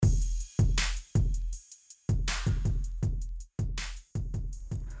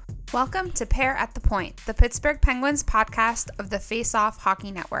Welcome to Pair at the Point, the Pittsburgh Penguins podcast of the Face Off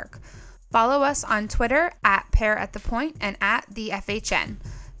Hockey Network. Follow us on Twitter at Pair at the Point and at the FHN.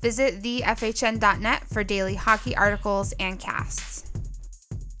 Visit thefhn.net for daily hockey articles and casts.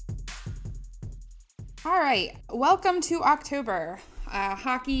 All right, welcome to October.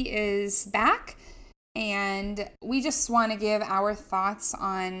 Hockey is back, and we just want to give our thoughts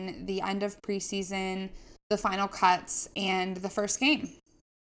on the end of preseason, the final cuts, and the first game.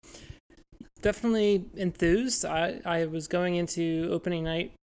 Definitely enthused. I was going into opening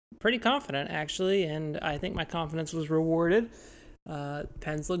night pretty confident, actually, and I think my confidence was rewarded.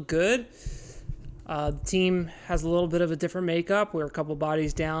 Pens look good. The team has a little bit of a different makeup. We're a couple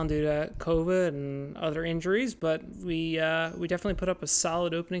bodies down due to COVID and other injuries, but we definitely put up a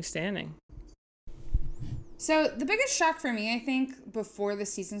solid opening standing. So the biggest shock for me, I think, before the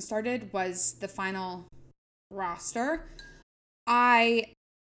season started was the final roster. I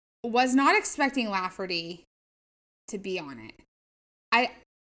was not expecting Lafferty to be on it.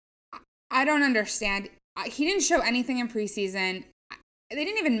 I don't understand. He didn't show anything in preseason. They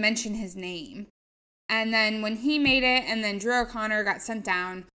didn't even mention his name. And then when he made it, and then Drew O'Connor got sent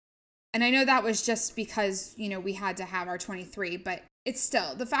down, and I know that was just because, we had to have our 23, but it's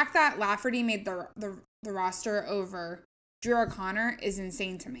still, the fact that Lafferty made the roster over Drew O'Connor is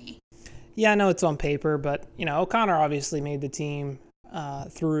insane to me. Yeah, I know it's on paper, but, O'Connor obviously made the team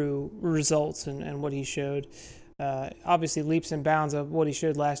through results and what he showed. Obviously leaps and bounds of what he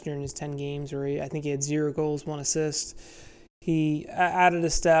showed last year in his 10 games, where I think he had 0 goals, 1 assist. He added a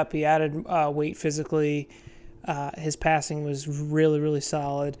step. He added weight physically. His passing was really, really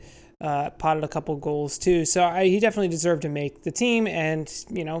solid. Potted a couple goals too. So he definitely deserved to make the team, and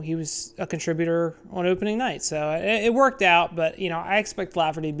he was a contributor on opening night. So it worked out, but I expect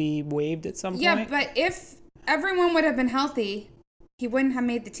Lafferty to be waived at some point. Yeah, but if everyone would have been healthy, he wouldn't have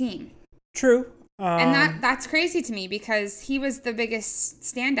made the team. True. And that's crazy to me, because he was the biggest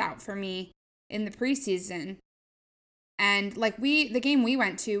standout for me in the preseason. And the game we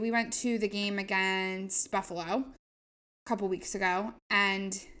went to the game against Buffalo a couple weeks ago,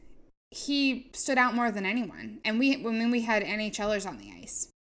 and he stood out more than anyone. And when we had NHLers on the ice.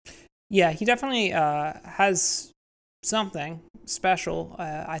 Yeah, he definitely has something special.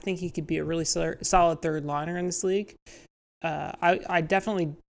 I think he could be a really solid third liner in this league. I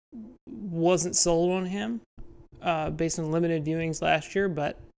definitely wasn't sold on him based on limited viewings last year,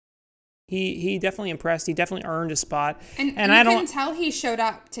 but he definitely impressed. He definitely earned a spot. And you can tell he showed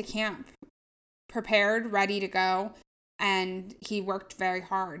up to camp prepared, ready to go, and he worked very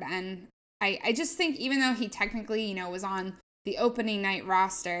hard. And I just think, even though he technically, was on the opening night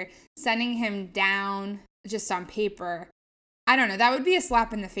roster, sending him down just on paper, I don't know, that would be a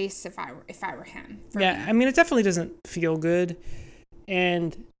slap in the face if I were him. Yeah, I mean, it definitely doesn't feel good.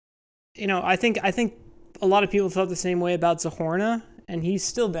 And I think a lot of people felt the same way about Zohorna, and he's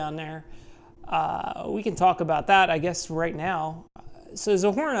still down there. We can talk about that, I guess, right now. So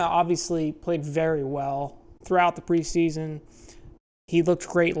Zohorna obviously played very well throughout the preseason. He looked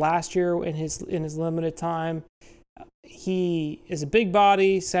great last year in his limited time. He is a big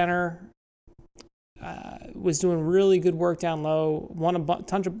body center. Was doing really good work down low. Won a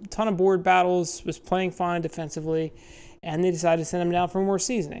ton of board battles. Was playing fine defensively, and they decided to send him down for more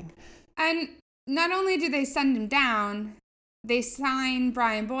seasoning. And not only did they send him down, they signed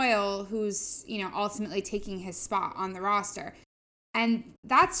Brian Boyle, who's, ultimately taking his spot on the roster. And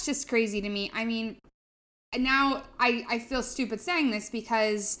that's just crazy to me. I mean, now I feel stupid saying this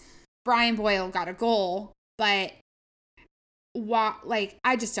because Brian Boyle got a goal, but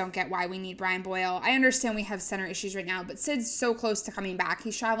I just don't get why we need Brian Boyle. I understand we have center issues right now, but Sid's so close to coming back.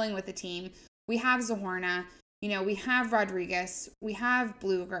 He's traveling with the team. We have Zohorna. We have Rodriguez. We have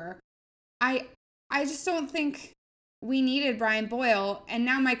Bluger. I just don't think we needed Brian Boyle. And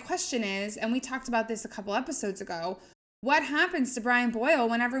now my question is, and we talked about this a couple episodes ago, what happens to Brian Boyle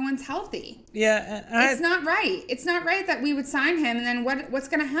when everyone's healthy? Yeah. It's not right. It's not right that we would sign him, and then what's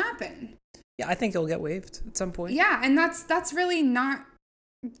going to happen? Yeah, I think he'll get waived at some point. Yeah, and that's really not,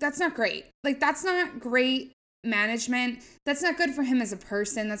 that's not great. That's not great management. That's not good for him as a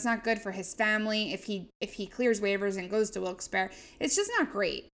person. That's not good for his family if he clears waivers and goes to Wilkes-Barre. It's just not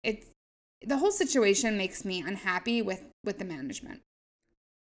great. The whole situation makes me unhappy with the management.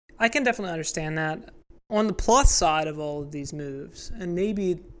 I can definitely understand that. On the plus side of all of these moves, and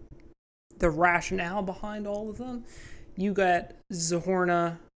maybe the rationale behind all of them, you got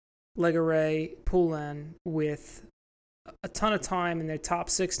Zohorna, Legare, Poulin with a ton of time in their top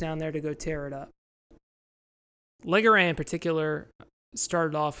 6 down there to go tear it up. Legare in particular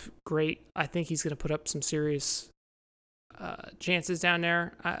started off great. I think he's going to put up some serious chances down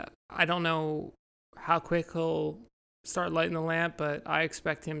there. I don't know how quick he'll start lighting the lamp, but I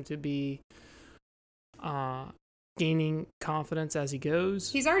expect him to be gaining confidence as he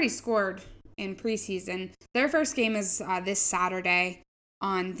goes. He's already scored in preseason. Their first game is this Saturday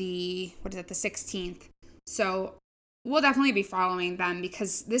on the 16th. So we'll definitely be following them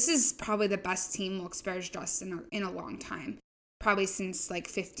because this is probably the best team Wilkes-Barre's dressed in a long time. Probably since like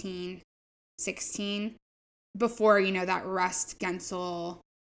 15, 16. Before, that Rust Gensel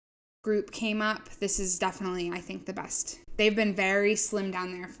group came up. This is definitely, I think, the best. They've been very slim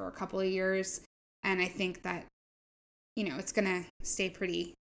down there for a couple of years. And I think that, it's going to stay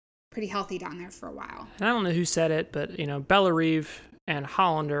pretty healthy down there for a while. And I don't know who said it, but, Bellerive and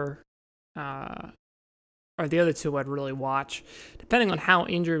Hollander are the other two I'd really watch. Depending on how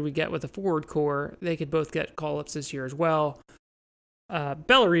injured we get with the forward core, they could both get call-ups this year as well.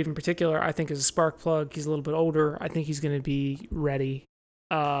 Bellerive in particular, I think, is a spark plug. He's a little bit older. I think he's going to be ready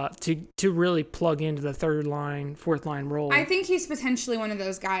to really plug into the third line, fourth line role. I think he's potentially one of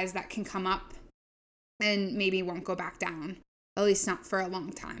those guys that can come up and maybe won't go back down, at least not for a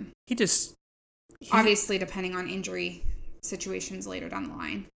long time. Obviously, depending on injury situations later down the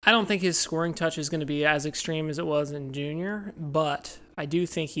line. I don't think his scoring touch is going to be as extreme as it was in junior, but I do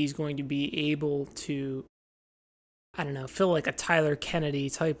think he's going to be able to, feel like a Tyler Kennedy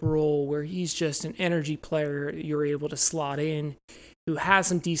type role where he's just an energy player you're able to slot in, who has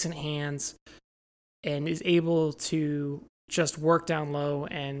some decent hands and is able to just work down low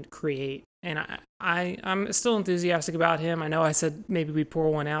and create. And I'm still enthusiastic about him. I know I said maybe we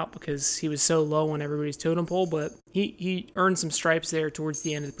pour one out because he was so low on everybody's totem pole, but he earned some stripes there towards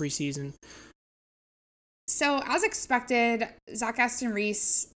the end of the preseason. So, as expected, Zach Aston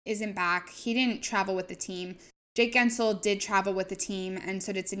Reese isn't back. He didn't travel with the team. Jake Gensel did travel with the team, and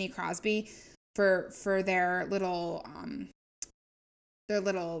so did Sidney Crosby for their little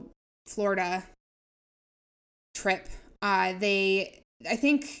Florida trip. I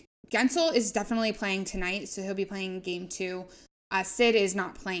think Gensel is definitely playing tonight, so he'll be playing game 2. Sid is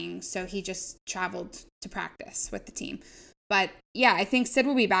not playing, so he just traveled to practice with the team. But yeah, I think Sid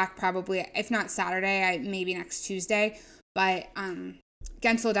will be back probably, if not Saturday, maybe next Tuesday. But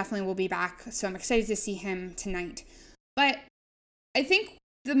Gensel definitely will be back, so I'm excited to see him tonight. But I think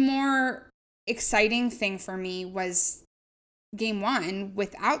the more exciting thing for me was game 1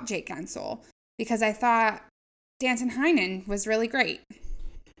 without Jake Gensel, because I thought Danton Heinen was really great.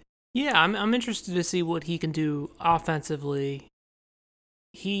 Yeah, I'm interested to see what he can do offensively.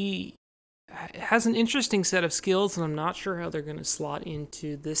 He has an interesting set of skills, and I'm not sure how they're going to slot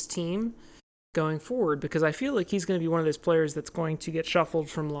into this team going forward, because I feel like he's going to be one of those players that's going to get shuffled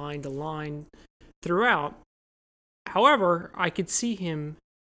from line to line throughout. However, I could see him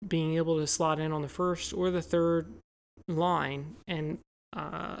being able to slot in on the first or the third line and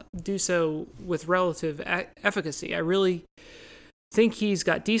do so with relative efficacy. I really think he's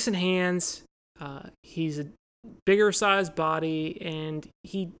got decent hands. He's a bigger sized body, and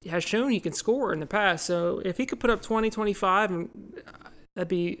he has shown he can score in the past. So if he could put up 20, 25, that'd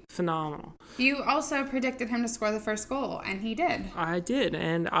be phenomenal. You also predicted him to score the first goal, and he did. I did,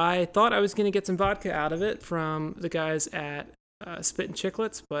 and I thought I was going to get some vodka out of it from the guys at Spit and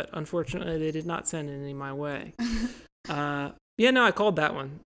Chicklets, but unfortunately they did not send any my way. I called that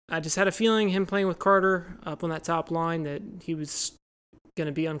one. I just had a feeling him playing with Carter up on that top line that he was going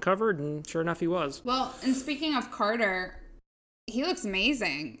to be uncovered, and sure enough he was. Well, and speaking of Carter, he looks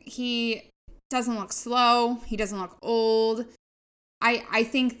amazing. He doesn't look slow. He doesn't look old. I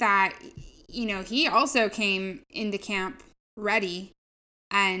think that, he also came into camp ready,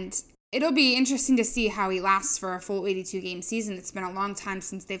 and it'll be interesting to see how he lasts for a full 82-game season. It's been a long time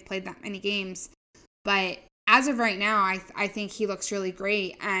since they've played that many games, but as of right now, I think he looks really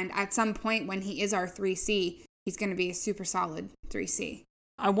great, and at some point when he is our 3C, he's going to be a super solid 3C.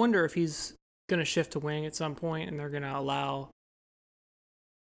 I wonder if he's going to shift to wing at some point, and they're going to allow,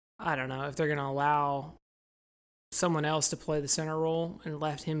 if they're going to allow someone else to play the center role and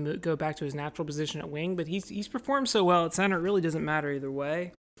let him go back to his natural position at wing. But he's performed so well at center, it really doesn't matter either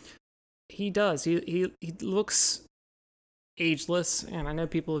way. He does. He looks ageless, and I know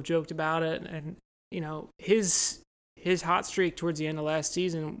people have joked about it, and his hot streak towards the end of last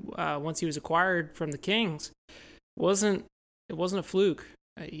season, once he was acquired from the Kings, wasn't a fluke.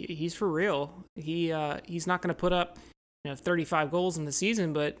 He's for real. He's not going to put up 35 goals in the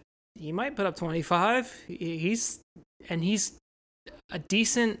season, but he might put up 25. He's a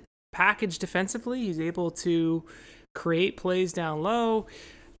decent package defensively. He's able to create plays down low.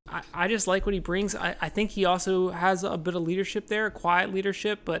 I just like what he brings. I think he also has a bit of leadership there, quiet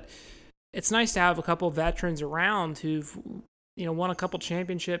leadership, but it's nice to have a couple of veterans around who've won a couple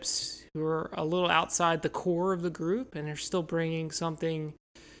championships, who are a little outside the core of the group, and they're still bringing something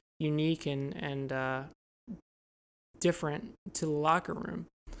unique and different to the locker room.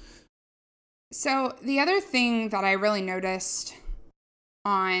 So the other thing that I really noticed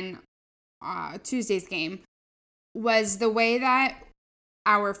on Tuesday's game was the way that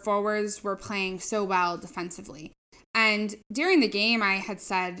our forwards were playing so well defensively. And during the game, I had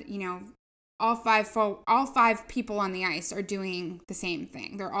said, all five people on the ice are doing the same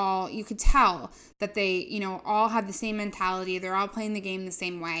thing. They're all, you could tell that they, all have the same mentality. They're all playing the game the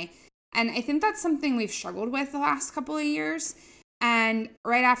same way. And I think that's something we've struggled with the last couple of years. And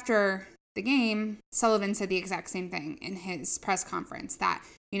right after the game, Sullivan said the exact same thing in his press conference, that,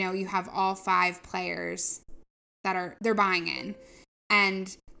 you have all five players that they're buying in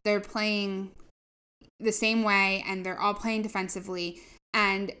and they're playing the same way and they're all playing defensively.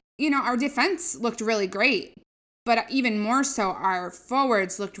 And, our defense looked really great, but even more so, our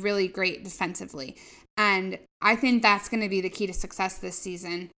forwards looked really great defensively. And I think that's going to be the key to success this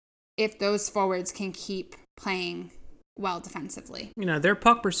season, if those forwards can keep playing well defensively. Their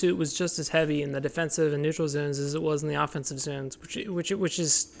puck pursuit was just as heavy in the defensive and neutral zones as it was in the offensive zones, which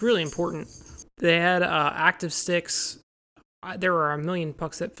is really important. They had active sticks. There were a million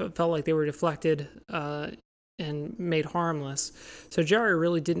pucks that felt like they were deflected and made harmless. So Jarry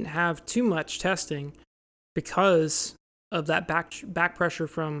really didn't have too much testing because of that back pressure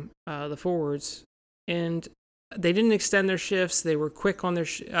from the forwards, and they didn't extend their shifts. They were quick on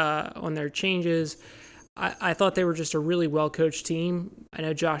their changes. I thought they were just a really well-coached team. I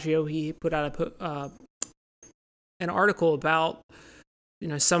know Josh Yohe put out an article about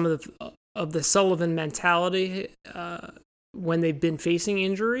some of the Sullivan mentality when they've been facing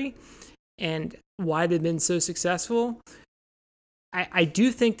injury and why they've been so successful. I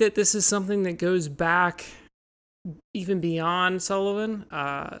do think that this is something that goes back even beyond Sullivan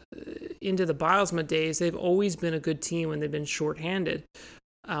into the Bilesma days. They've always been a good team when they've been shorthanded.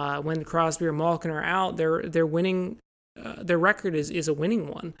 When Crosby or Malkin are out, they're winning. Their record is a winning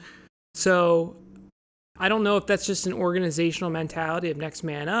one. So I don't know if that's just an organizational mentality of next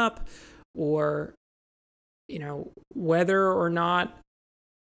man up, or whether or not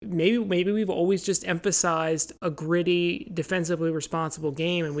maybe we've always just emphasized a gritty, defensively responsible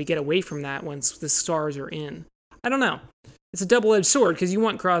game, and we get away from that once the stars are in. I don't know. It's a double-edged sword because you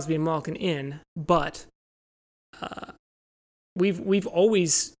want Crosby and Malkin in, but we've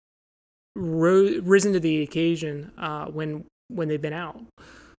always risen to the occasion when they've been out.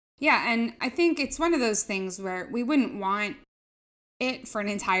 Yeah, and I think it's one of those things where we wouldn't want it for an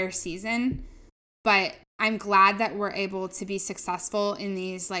entire season, but I'm glad that we're able to be successful in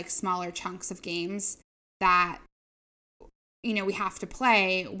these smaller chunks of games that we have to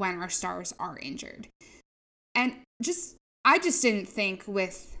play when our stars are injured. And I just didn't think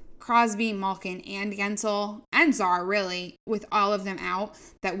with Crosby, Malkin, and Gensel, and Czar, really, with all of them out,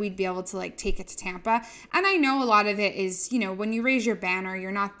 that we'd be able to take it to Tampa. And I know a lot of it is, when you raise your banner,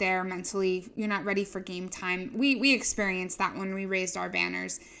 you're not there mentally, you're not ready for game time. We experienced that when we raised our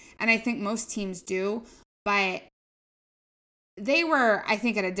banners, and I think most teams do, but they were, I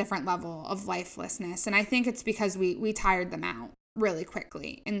think, at a different level of lifelessness, and I think it's because we tired them out really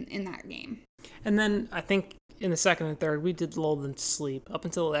quickly in that game. And then I think in the second and third, we did lull them to sleep. Up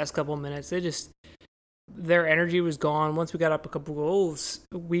until the last couple of minutes, their energy was gone. Once we got up a couple goals,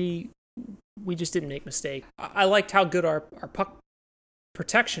 we just didn't make mistake. I liked how good our puck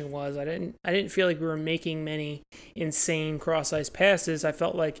protection was. I didn't feel like we were making many insane cross ice passes. I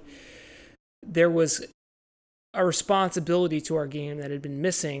felt like there was a responsibility to our game that had been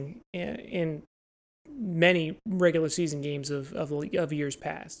missing in many regular season games of years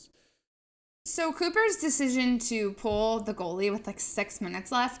past. So Cooper's decision to pull the goalie with 6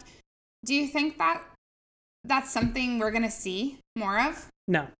 minutes left, do you think that that's something we're going to see more of?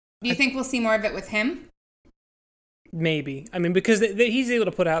 No. Do you think we'll see more of it with him? Maybe. I mean, because he's able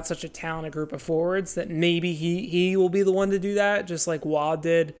to put out such a talented group of forwards that maybe he will be the one to do that, just like Wad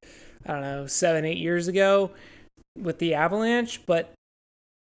did, 7-8 years ago with the Avalanche. But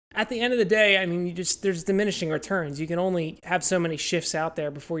at the end of the day, I mean, there's diminishing returns. You can only have so many shifts out there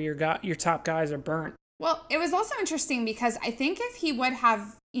before your top guys are burnt. Well, it was also interesting because I think if he would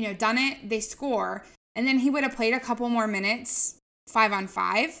have, done it, they score, and then he would have played a couple more minutes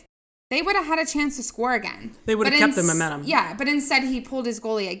 5-on-5, they would have had a chance to score again. They would have kept the momentum. Yeah, but instead he pulled his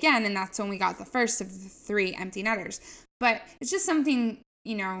goalie again, and that's when we got the first of the 3 empty netters. But it's just something,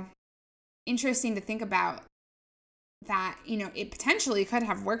 interesting to think about, that, it potentially could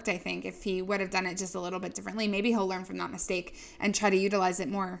have worked, I think, if he would have done it just a little bit differently. Maybe he'll learn from that mistake and try to utilize it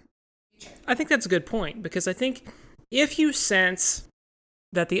more. I think that's a good point, because I think if you sense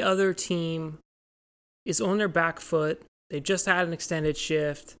that the other team is on their back foot, they've just had an extended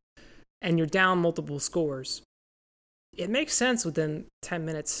shift, and you're down multiple scores, it makes sense within 10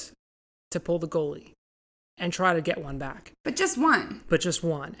 minutes to pull the goalie and try to get one back. But just one.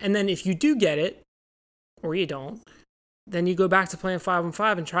 And then if you do get it, or you don't, then you go back to playing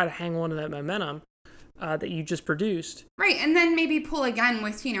 5-on-5 and try to hang on to that momentum that you just produced. Right, and then maybe pull again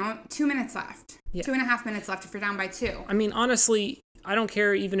with, 2 minutes left. Yeah. 2.5 minutes left if you're down by 2. I mean, honestly, I don't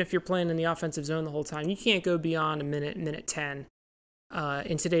care even if you're playing in the offensive zone the whole time. You can't go beyond a minute 10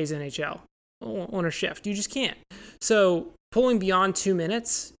 in today's NHL on a shift. You just can't. So pulling beyond 2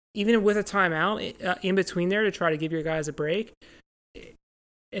 minutes, even with a timeout in between there to try to give your guys a break,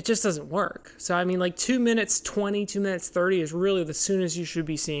 it just doesn't work. So, I mean, like 2 minutes 20, 2 minutes 30 is really the soonest you should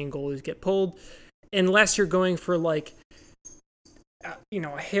be seeing goalies get pulled, unless you're going for like,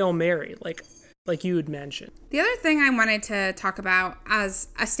 a Hail Mary, like you had mentioned. The other thing I wanted to talk about as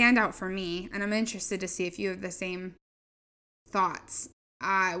a standout for me, and I'm interested to see if you have the same thoughts,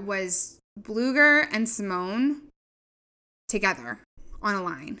 was Blueger and Simone together on a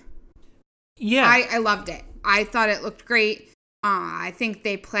line. Yeah. I loved it. I thought it looked great. I think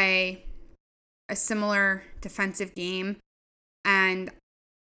they play a similar defensive game, and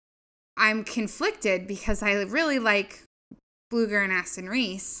I'm conflicted because I really like Blueger and Aston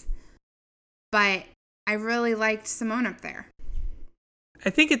Reese, but I really liked Simone up there.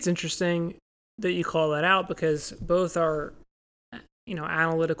 I think it's interesting that you call that out because both are,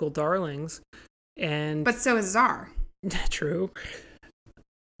 analytical darlings, but so is Czar. True.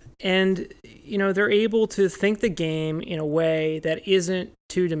 And, they're able to think the game in a way that isn't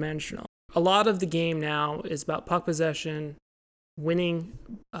two-dimensional. A lot of the game now is about puck possession, winning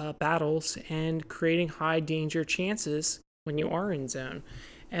battles, and creating high-danger chances when you are in zone.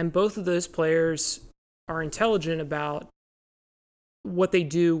 And both of those players are intelligent about what they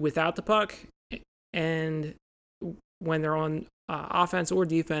do without the puck, and when they're on offense or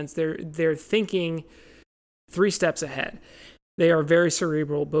defense, they're thinking 3 steps ahead. They are very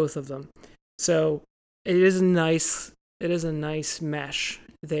cerebral, both of them. So it is a nice mesh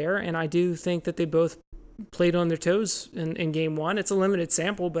there, and I do think that they both played on their toes in game 1. It's a limited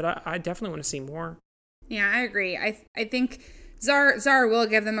sample, but I definitely want to see more. Yeah, I agree. I think Czar will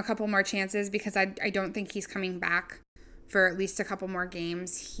give them a couple more chances because I don't think he's coming back for at least a couple more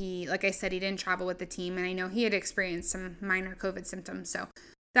games. He, like I said, he didn't travel with the team, and I know he had experienced some minor COVID symptoms, so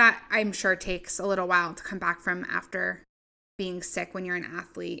that I'm sure takes a little while to come back from after being sick when you're an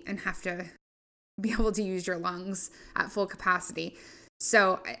athlete and have to be able to use your lungs at full capacity.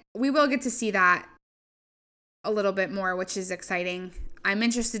 So we will get to see that a little bit more, which is exciting. I'm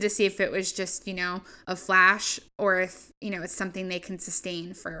interested to see if it was just, a flash or if, it's something they can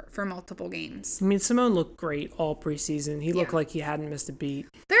sustain for multiple games. I mean, Simone looked great all preseason. He looked like he hadn't missed a beat.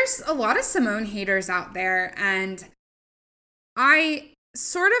 There's a lot of Simone haters out there, and I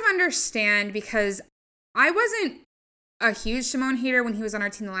sort of understand because I wasn't a huge Simone hater when he was on our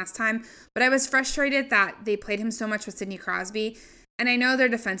team the last time, but I was frustrated that they played him so much with Sidney Crosby. And I know their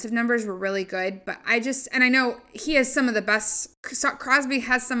defensive numbers were really good, but I know he has some of the best, Crosby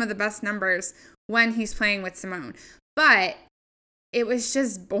has some of the best numbers when he's playing with Simone, but it was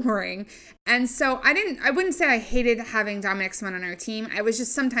just boring. And so I wouldn't say I hated having Dominic Simone on our team. I was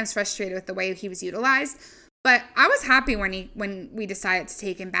just sometimes frustrated with the way he was utilized, but I was happy when we decided to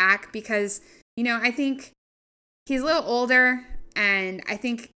take him back because, I think he's a little older, and I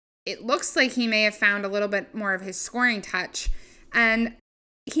think it looks like he may have found a little bit more of his scoring touch. And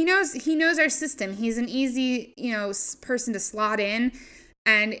he knows our system. He's an easy, person to slot in.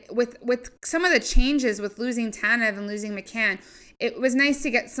 And with some of the changes with losing Tanev and losing McCann, it was nice to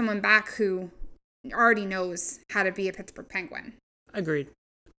get someone back who already knows how to be a Pittsburgh Penguin. Agreed.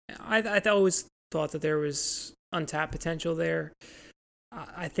 I always thought that there was untapped potential there.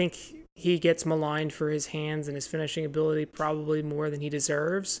 I think he gets maligned for his hands and his finishing ability probably more than he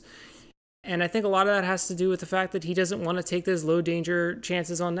deserves. And I think a lot of that has to do with the fact that he doesn't want to take those low-danger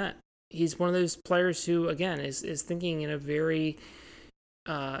chances on net. He's one of those players who, again, is thinking in a very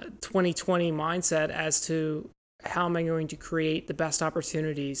 2020 mindset as to how am I going to create the best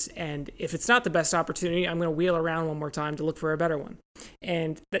opportunities. And if it's not the best opportunity, I'm going to wheel around one more time to look for a better one.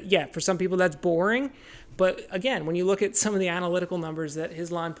 And for some people that's boring. But again, when you look at some of the analytical numbers that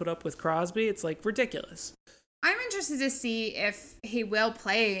his line put up with Crosby, it's like ridiculous. I'm interested to see if he will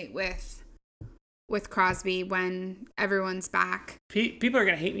play with Crosby when everyone's back. People are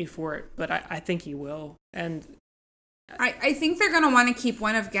going to hate me for it, but I think he will. And I think they're going to want to keep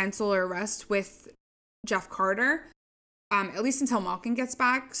one of Gensel or Rust with Jeff Carter. at least until Malkin gets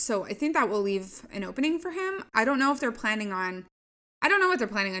back. So I think that will leave an opening for him. I don't know what they're planning on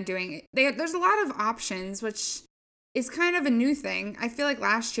doing. There's a lot of options, which is kind of a new thing. I feel like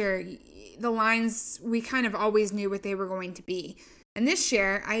last year, the lines, we kind of always knew what they were going to be. And this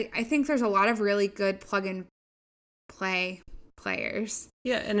year, I think there's a lot of really good plug-and-play players.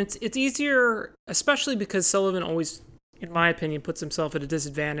 Yeah, and it's easier, especially because Sullivan always, in my opinion, puts himself at a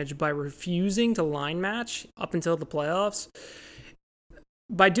disadvantage by refusing to line match up until the playoffs.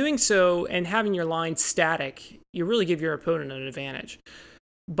 By doing so and having your line static, you really give your opponent an advantage.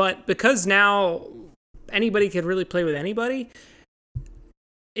 But because now anybody could really play with anybody,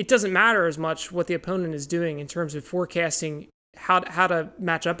 it doesn't matter as much what the opponent is doing in terms of forecasting how to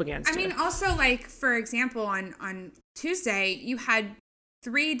match up against it. I mean, also, like, for example, on Tuesday, you had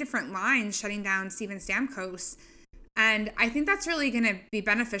 3 different lines shutting down Steven Stamkos. And I think that's really going to be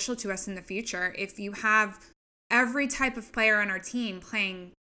beneficial to us in the future. If you have every type of player on our team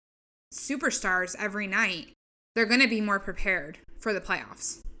playing superstars every night, they're going to be more prepared for the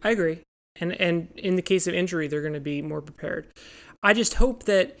playoffs. I agree. And in the case of injury, they're going to be more prepared. I just hope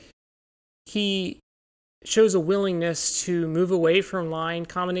that he shows a willingness to move away from line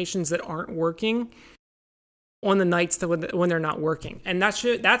combinations that aren't working on the nights that when they're not working. And that's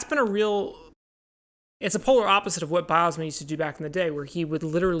been it's a polar opposite of what Bylsma used to do back in the day, where he would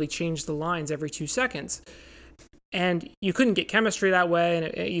literally change the lines every 2 seconds. And you couldn't get chemistry that way,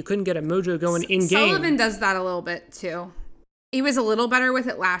 and you couldn't get a mojo going in-game. Sullivan does that a little bit, too. He was a little better with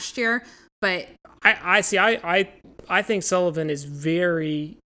it last year, but... I think Sullivan is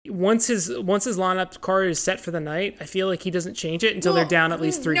very... Once his lineup card is set for the night, I feel like he doesn't change it until they're down at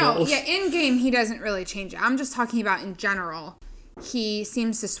least 3 goals. No, yeah, in-game, he doesn't really change it. I'm just talking about in general. He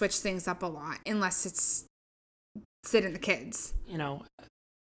seems to switch things up a lot, unless it's Sid and the kids. You know,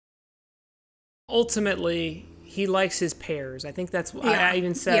 ultimately, he likes his pairs. I think that's what I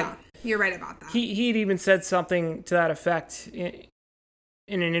even said. Yeah, you're right about that. He'd even said something to that effect in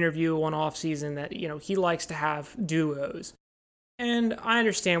an interview one off season that, you know, he likes to have duos. And I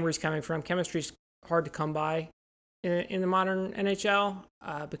understand where he's coming from. Chemistry's hard to come by in the modern NHL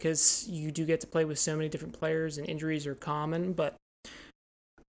because you do get to play with so many different players and injuries are common. But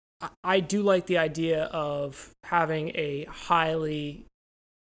I do like the idea of having a highly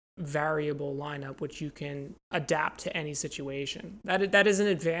variable lineup which you can adapt to any situation. That is an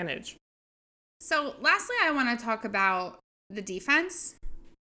advantage. So lastly, I want to talk about the defense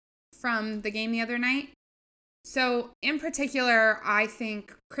from the game the other night. So in particular, I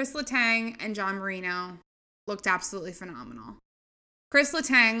think Chris Letang and John Marino looked absolutely phenomenal. Chris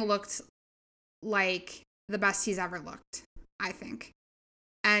Letang looked like the best he's ever looked, I think.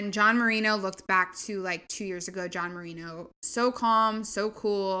 And John Marino looked back to like 2 years ago. John Marino, so calm, so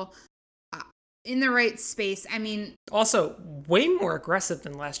cool, in the right space. I mean, also way more aggressive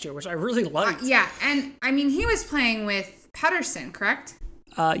than last year, which I really liked. Yeah, and I mean, he was playing with Pettersson, correct?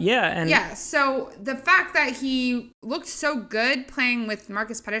 Yeah. So the fact that he looked so good playing with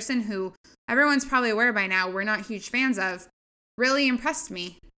Marcus Pettersson, who everyone's probably aware by now we're not huge fans of, really impressed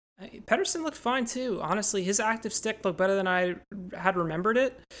me. Pettersson looked fine too. Honestly, his active stick looked better than I had remembered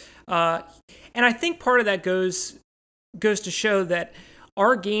it. And I think part of that goes to show that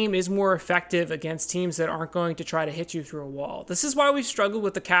our game is more effective against teams that aren't going to try to hit you through a wall. This is why we've struggled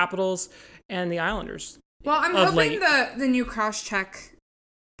with the Capitals and the Islanders. Well, I'm hoping the new cross-check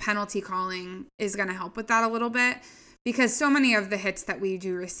penalty calling is going to help with that a little bit, because so many of the hits that we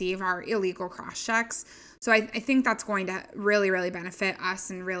do receive are illegal cross-checks. So I think that's going to really, really benefit us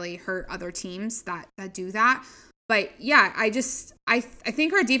and really hurt other teams that do that. But yeah, I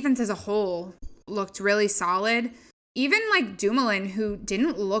think our defense as a whole looked really solid. Even like Dumoulin, who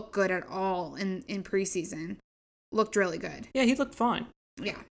didn't look good at all in preseason, looked really good. Yeah, he looked fine.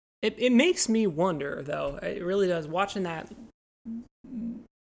 Yeah. It makes me wonder, though. It really does. Watching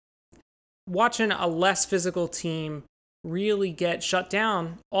a less physical team really get shut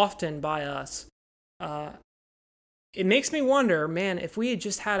down often by us. It makes me wonder, man, if we had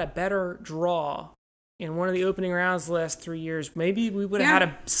just had a better draw in one of the opening rounds the last 3 years, maybe we would have had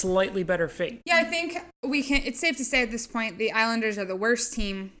a slightly better fate. Yeah, I think it's safe to say at this point the Islanders are the worst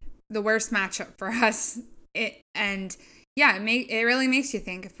team, the worst matchup for us. It really makes you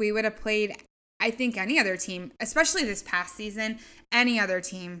think if we would have played, I think, any other team, especially this past season, any other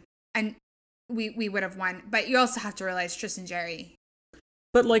team, and we would have won. But you also have to realize Tristan Jarry.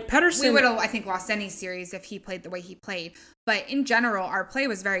 But like Pettersson, we would have, I think, lost any series if he played the way he played. But in general, our play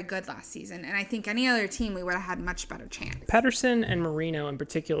was very good last season, and I think any other team we would have had a much better chance. Pettersson and Marino in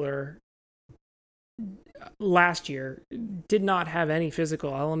particular last year did not have any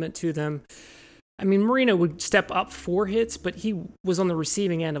physical element to them. I mean, Marino would step up for hits, but he was on the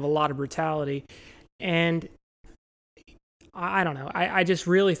receiving end of a lot of brutality. And I don't know. I just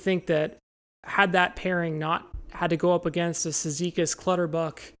really think that had that pairing not had to go up against a Cizikas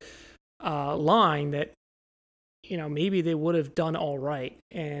Clutterbuck line, that, maybe they would have done all right.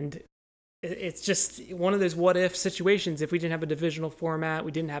 And it's just one of those what if situations. If we didn't have a divisional format,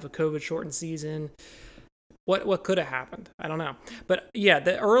 we didn't have a COVID shortened season, what could have happened? I don't know. But yeah,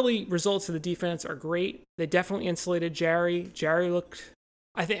 the early results of the defense are great. They definitely insulated Jerry. Jerry looked,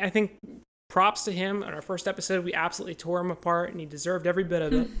 I think props to him. On our first episode, we absolutely tore him apart, and he deserved every bit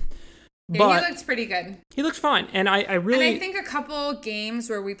of it. Yeah, but he looked pretty good. He looked fine. And I really... And I think a couple games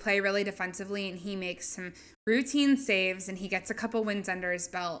where we play really defensively and he makes some routine saves and he gets a couple wins under his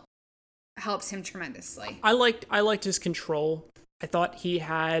belt helps him tremendously. I liked his control. I thought he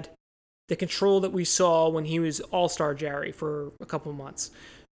had the control that we saw when he was All-Star Jerry for a couple months,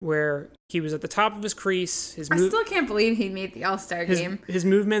 where he was at the top of his crease. I still can't believe he made the All-Star game. His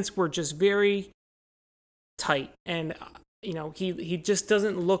movements were just very tight, and he just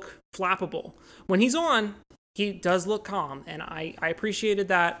doesn't look flappable. When he's on, he does look calm, and I appreciated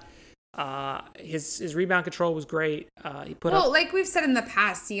that. His rebound control was great. Like we've said in the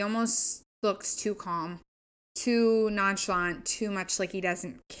past, he almost looks too calm, too nonchalant, too much like he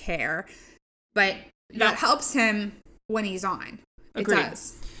doesn't care. But that helps him when he's on. Agreed. It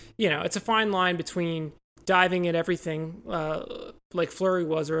does. It's a fine line between diving at everything, like Fleury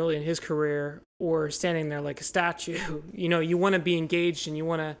was early in his career, or standing there like a statue. You want to be engaged and you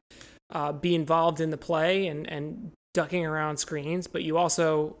want to be involved in the play and ducking around screens, but you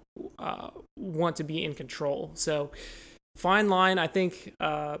also want to be in control. So fine line. I think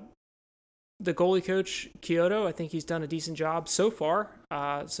the goalie coach, Kyoto, I think he's done a decent job so far.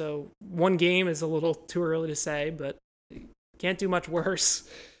 So one game is a little too early to say, but can't do much worse.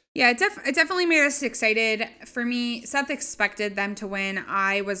 Yeah, it definitely made us excited. For me, Seth expected them to win.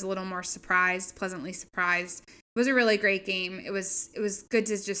 I was a little more pleasantly surprised. It was a really great game. It was good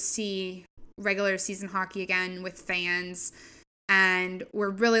to just see regular season hockey again with fans, and we're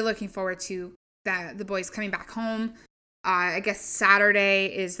really looking forward to the boys coming back home. I guess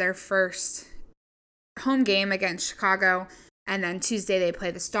Saturday is their first home game against Chicago, and then Tuesday they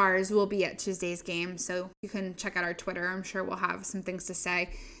play the Stars. We'll be at Tuesday's game, so you can check out our Twitter. I'm sure we'll have some things to say.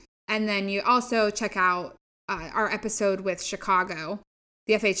 And then you also check out our episode with Chicago,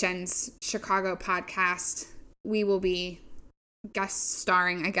 the FHN's Chicago podcast. We will be guest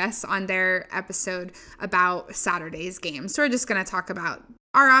starring, I guess, on their episode about Saturday's game. So we're just going to talk about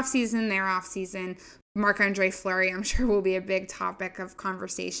our offseason, their offseason. Marc-Andre Fleury, I'm sure, will be a big topic of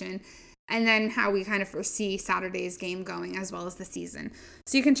conversation. And then how we kind of foresee Saturday's game going, as well as the season.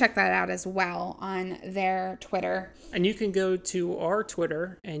 So you can check that out as well on their Twitter. And you can go to our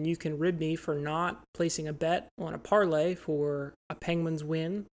Twitter and you can rib me for not placing a bet on a parlay for a Penguins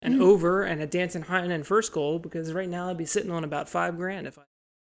win, an over, and a Danton Heinen first goal, because right now I'd be sitting on about $5,000 if I...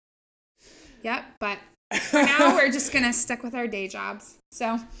 Yep, but for now we're just going to stick with our day jobs.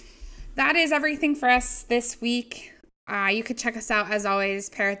 So that is everything for us this week. You could check us out, as always,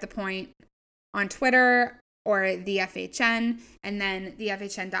 Pair at the Point on Twitter or the FHN. And then the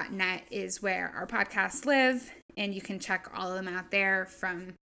FHN.net is where our podcasts live. And you can check all of them out there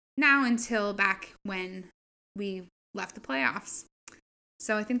from now until back when we left the playoffs.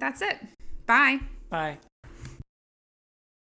 So I think that's it. Bye. Bye.